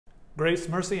Grace,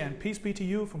 mercy, and peace be to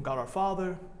you from God our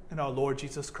Father and our Lord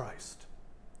Jesus Christ.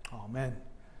 Amen.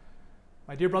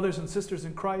 My dear brothers and sisters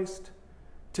in Christ,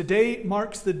 today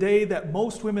marks the day that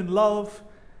most women love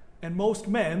and most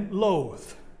men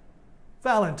loathe,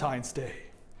 Valentine's Day.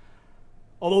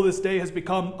 Although this day has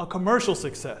become a commercial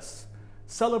success,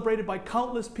 celebrated by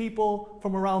countless people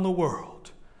from around the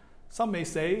world, some may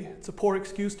say it's a poor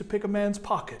excuse to pick a man's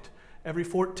pocket every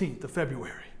 14th of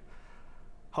February.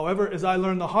 However, as I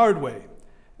learned the hard way,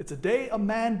 it's a day a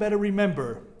man better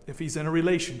remember if he's in a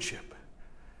relationship.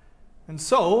 And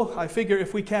so, I figure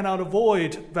if we cannot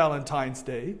avoid Valentine's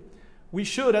Day, we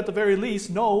should at the very least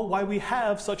know why we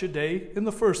have such a day in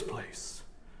the first place.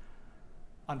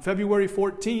 On February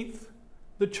 14th,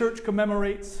 the church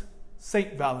commemorates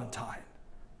Saint Valentine,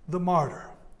 the martyr,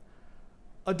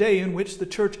 a day in which the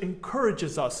church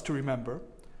encourages us to remember,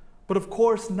 but of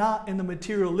course not in the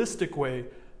materialistic way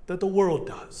that the world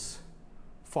does.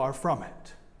 Far from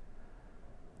it.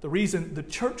 The reason the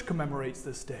church commemorates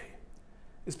this day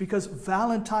is because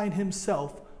Valentine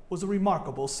himself was a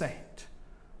remarkable saint,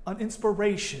 an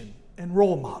inspiration and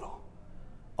role model,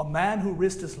 a man who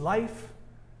risked his life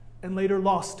and later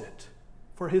lost it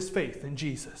for his faith in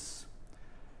Jesus.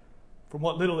 From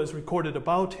what little is recorded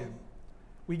about him,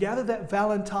 we gather that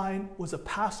Valentine was a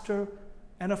pastor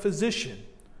and a physician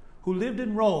who lived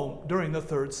in Rome during the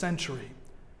 3rd century,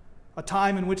 a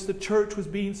time in which the church was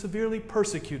being severely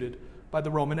persecuted by the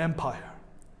Roman Empire.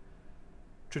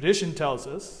 Tradition tells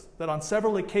us that on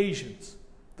several occasions,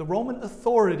 the Roman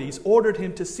authorities ordered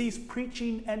him to cease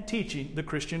preaching and teaching the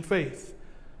Christian faith.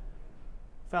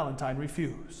 Valentine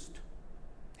refused.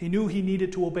 He knew he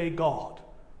needed to obey God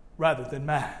rather than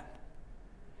man.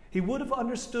 He would have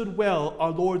understood well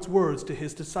our Lord's words to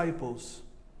his disciples.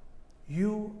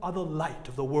 You are the light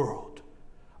of the world.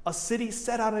 A city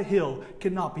set on a hill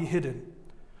cannot be hidden,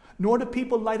 nor do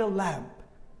people light a lamp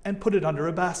and put it under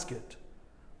a basket,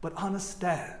 but on a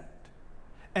stand,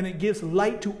 and it gives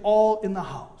light to all in the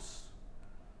house.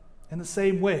 In the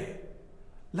same way,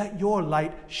 let your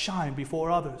light shine before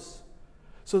others,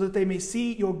 so that they may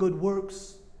see your good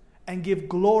works and give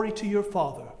glory to your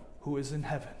Father who is in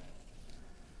heaven.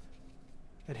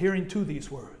 Adhering to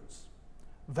these words,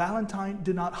 Valentine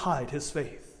did not hide his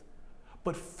faith,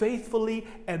 but faithfully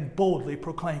and boldly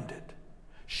proclaimed it,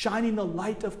 shining the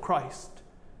light of Christ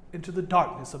into the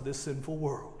darkness of this sinful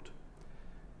world.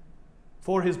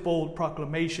 For his bold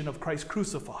proclamation of Christ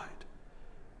crucified,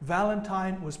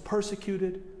 Valentine was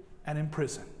persecuted and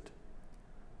imprisoned.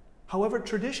 However,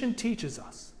 tradition teaches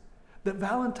us that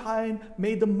Valentine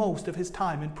made the most of his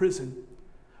time in prison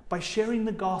by sharing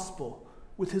the gospel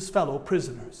with his fellow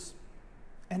prisoners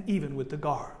and even with the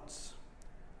guards.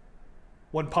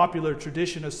 One popular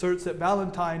tradition asserts that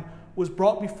Valentine was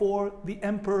brought before the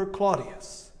Emperor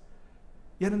Claudius.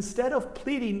 Yet instead of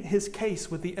pleading his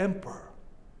case with the emperor,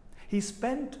 he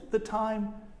spent the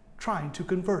time trying to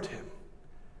convert him.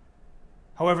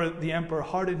 However, the emperor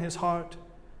hardened his heart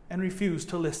and refused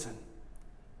to listen,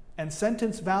 and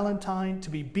sentenced Valentine to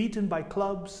be beaten by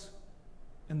clubs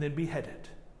and then beheaded.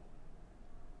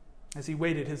 As he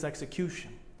waited his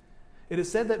execution, it is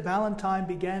said that Valentine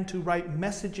began to write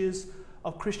messages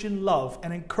of Christian love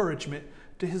and encouragement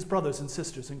to his brothers and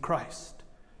sisters in Christ.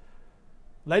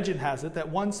 Legend has it that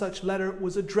one such letter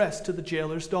was addressed to the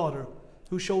jailer's daughter,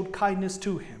 who showed kindness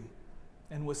to him,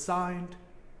 and was signed,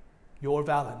 "Your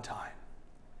Valentine."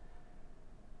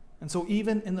 And so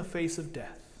even in the face of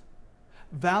death,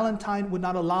 Valentine would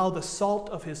not allow the salt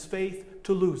of his faith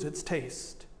to lose its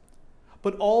taste,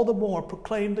 but all the more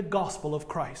proclaimed the gospel of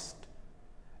Christ,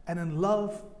 and in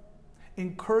love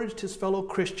encouraged his fellow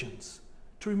Christians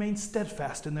to remain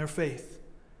steadfast in their faith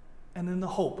and in the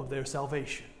hope of their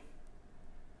salvation.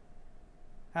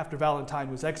 After Valentine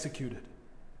was executed,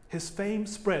 his fame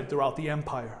spread throughout the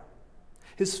empire.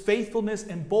 His faithfulness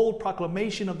and bold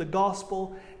proclamation of the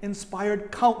gospel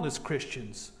inspired countless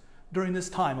Christians during this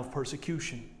time of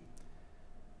persecution.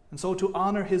 And so, to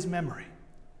honor his memory,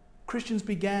 Christians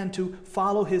began to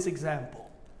follow his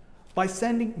example by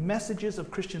sending messages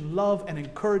of Christian love and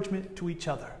encouragement to each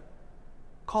other,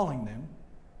 calling them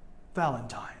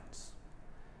Valentines.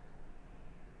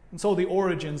 And so the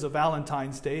origins of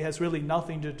Valentine's Day has really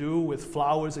nothing to do with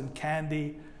flowers and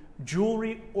candy,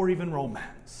 jewelry, or even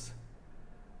romance.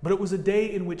 But it was a day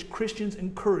in which Christians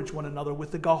encouraged one another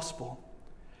with the gospel,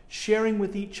 sharing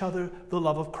with each other the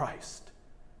love of Christ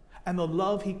and the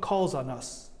love he calls on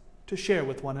us to share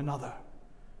with one another.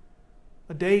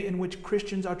 A day in which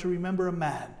Christians are to remember a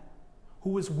man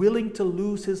who was willing to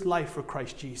lose his life for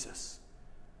Christ Jesus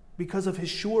because of his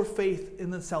sure faith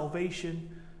in the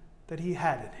salvation that he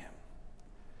had in him.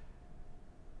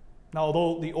 Now,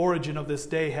 although the origin of this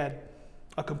day had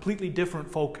a completely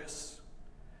different focus,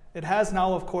 it has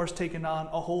now, of course, taken on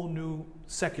a whole new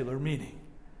secular meaning.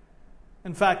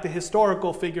 In fact, the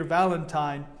historical figure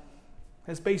Valentine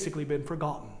has basically been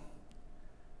forgotten.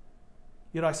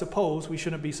 Yet I suppose we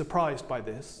shouldn't be surprised by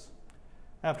this.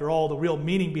 After all, the real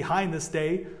meaning behind this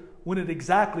day wouldn't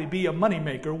exactly be a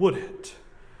moneymaker, would it?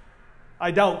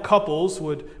 I doubt couples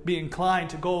would be inclined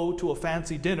to go to a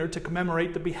fancy dinner to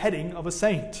commemorate the beheading of a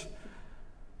saint.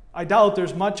 I doubt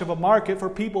there's much of a market for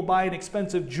people buying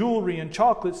expensive jewelry and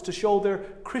chocolates to show their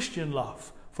Christian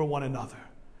love for one another.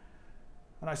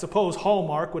 And I suppose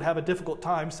Hallmark would have a difficult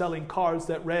time selling cards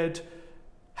that read,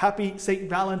 "Happy St.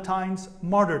 Valentine's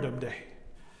Martyrdom Day."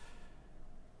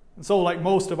 And so, like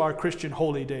most of our Christian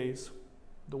holy days,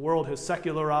 the world has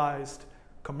secularized,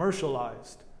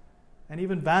 commercialized, and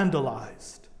even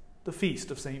vandalized the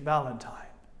feast of St.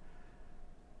 Valentine.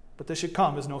 But this should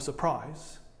come as no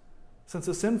surprise, since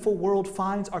the sinful world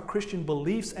finds our Christian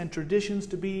beliefs and traditions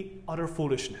to be utter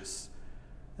foolishness,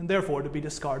 and therefore to be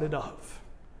discarded of.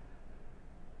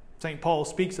 St. Paul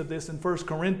speaks of this in 1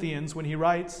 Corinthians when he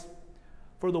writes,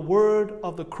 "For the word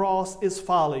of the cross is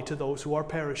folly to those who are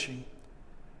perishing,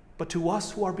 but to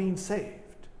us who are being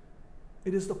saved,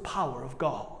 it is the power of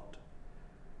God."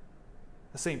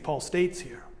 As St. Paul states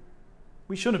here,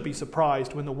 we shouldn't be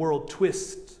surprised when the world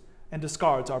twists and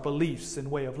discards our beliefs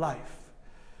and way of life,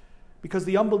 because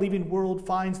the unbelieving world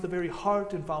finds the very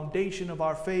heart and foundation of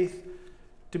our faith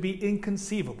to be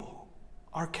inconceivable,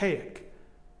 archaic,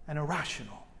 and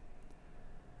irrational.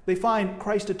 They find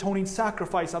Christ's atoning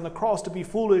sacrifice on the cross to be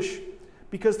foolish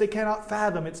because they cannot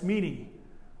fathom its meaning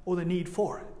or the need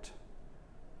for it.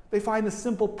 They find the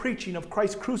simple preaching of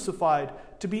Christ crucified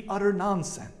to be utter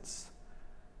nonsense,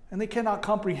 and they cannot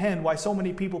comprehend why so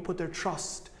many people put their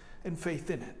trust and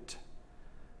faith in it.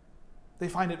 They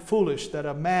find it foolish that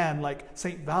a man like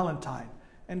St. Valentine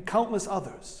and countless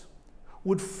others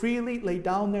would freely lay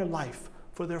down their life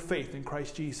for their faith in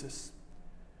Christ Jesus,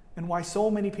 and why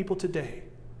so many people today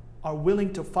are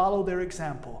willing to follow their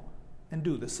example and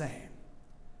do the same.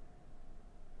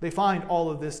 They find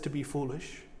all of this to be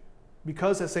foolish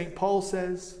because, as St. Paul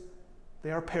says,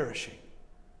 they are perishing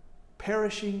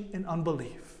in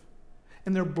unbelief,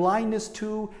 in their blindness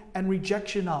to and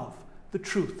rejection of the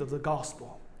truth of the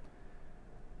gospel.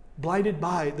 Blinded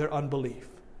by their unbelief,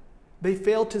 they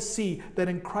fail to see that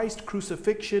in Christ's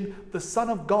crucifixion, the Son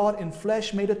of God in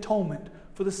flesh made atonement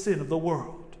for the sin of the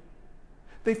world.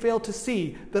 They fail to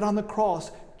see that on the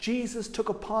cross, Jesus took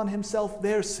upon himself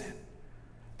their sin,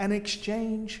 and in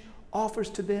exchange offers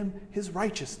to them his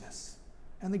righteousness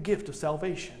and the gift of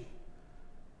salvation.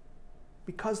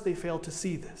 Because they fail to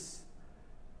see this,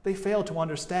 they fail to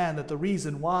understand that the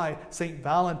reason why St.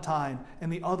 Valentine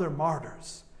and the other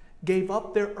martyrs gave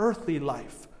up their earthly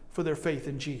life for their faith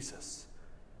in Jesus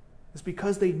is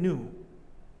because they knew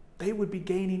they would be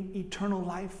gaining eternal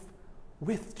life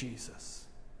with Jesus.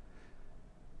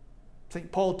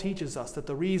 St. Paul teaches us that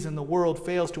the reason the world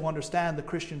fails to understand the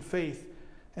Christian faith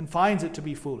and finds it to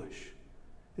be foolish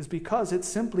is because it's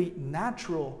simply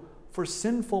natural for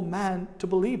sinful man to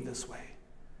believe this way.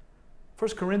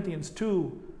 1 Corinthians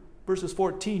 2, verses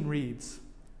 14 reads,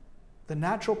 "The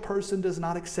natural person does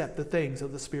not accept the things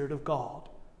of the Spirit of God,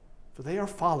 for they are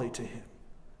folly to him,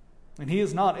 and he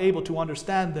is not able to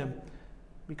understand them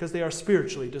because they are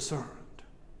spiritually discerned."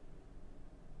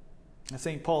 As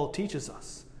St. Paul teaches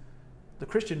us, the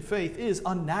Christian faith is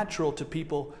unnatural to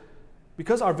people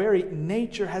because our very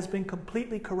nature has been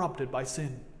completely corrupted by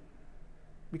sin.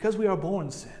 Because we are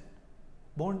born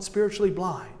spiritually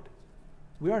blind,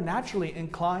 we are naturally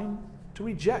inclined to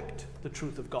reject the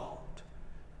truth of God.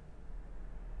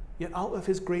 Yet out of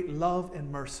his great love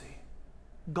and mercy,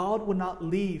 God would not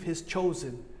leave his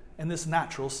chosen in this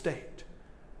natural state,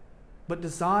 but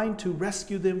designed to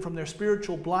rescue them from their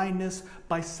spiritual blindness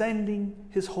by sending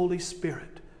his Holy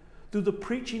Spirit through the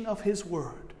preaching of his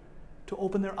word to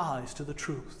open their eyes to the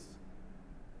truth.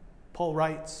 Paul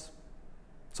writes,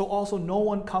 "So also no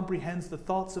one comprehends the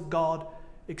thoughts of God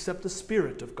except the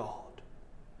Spirit of God.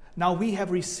 Now we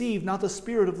have received not the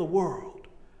spirit of the world,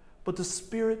 but the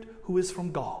Spirit who is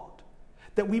from God,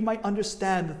 that we might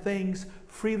understand the things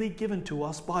freely given to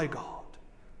us by God.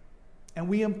 And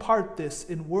we impart this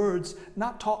in words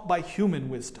not taught by human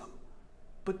wisdom,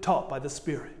 but taught by the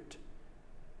Spirit,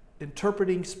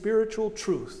 interpreting spiritual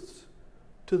truths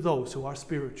to those who are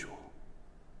spiritual."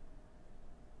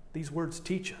 These words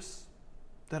teach us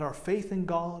that our faith in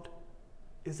God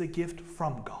is a gift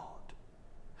from God.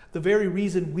 The very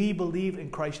reason we believe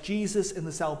in Christ Jesus and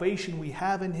the salvation we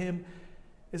have in him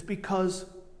is because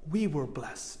we were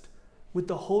blessed with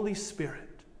the Holy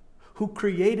Spirit, who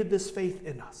created this faith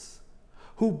in us,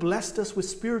 who blessed us with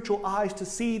spiritual eyes to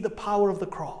see the power of the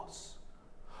cross,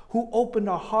 who opened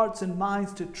our hearts and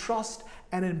minds to trust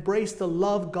and embrace the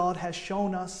love God has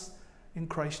shown us in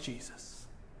Christ Jesus.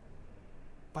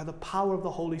 By the power of the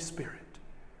Holy Spirit,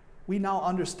 we now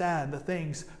understand the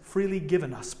things freely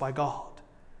given us by God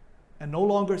and no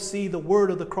longer see the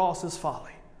word of the cross as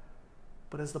folly,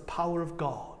 but as the power of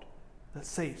God that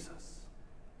saves us.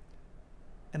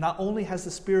 And not only has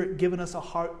the Spirit given us a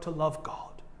heart to love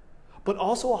God, but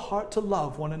also a heart to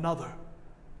love one another,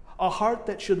 a heart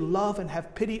that should love and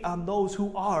have pity on those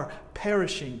who are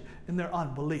perishing in their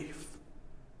unbelief.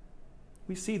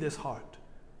 We see this heart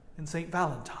in St.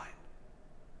 Valentine.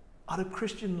 Out of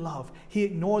Christian love, he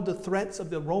ignored the threats of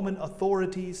the Roman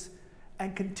authorities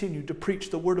and continued to preach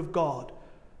the word of God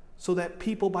so that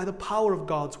people, by the power of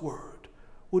God's word,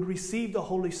 would receive the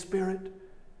Holy Spirit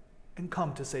and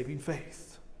come to saving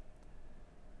faith.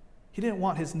 He didn't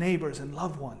want his neighbors and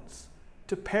loved ones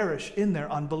to perish in their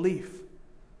unbelief.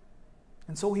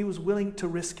 And so he was willing to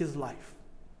risk his life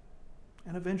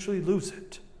and eventually lose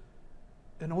it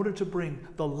in order to bring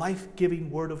the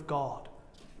life-giving word of God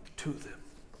to them.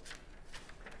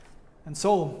 And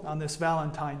so, on this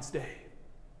Valentine's Day,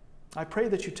 I pray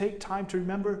that you take time to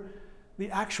remember the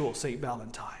actual St.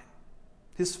 Valentine,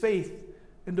 his faith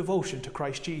and devotion to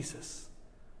Christ Jesus,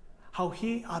 how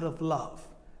he, out of love,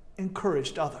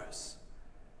 encouraged others,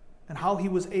 and how he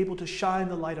was able to shine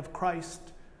the light of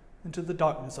Christ into the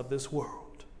darkness of this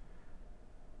world.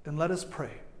 And let us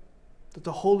pray that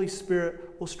the Holy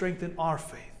Spirit will strengthen our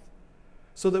faith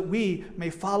so that we may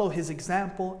follow his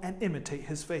example and imitate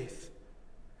his faith.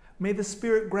 May the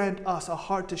Spirit grant us a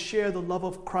heart to share the love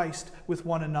of Christ with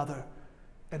one another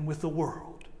and with the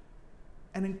world,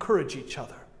 and encourage each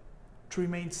other to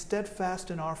remain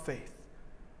steadfast in our faith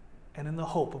and in the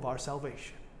hope of our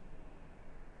salvation.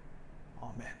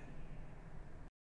 Amen.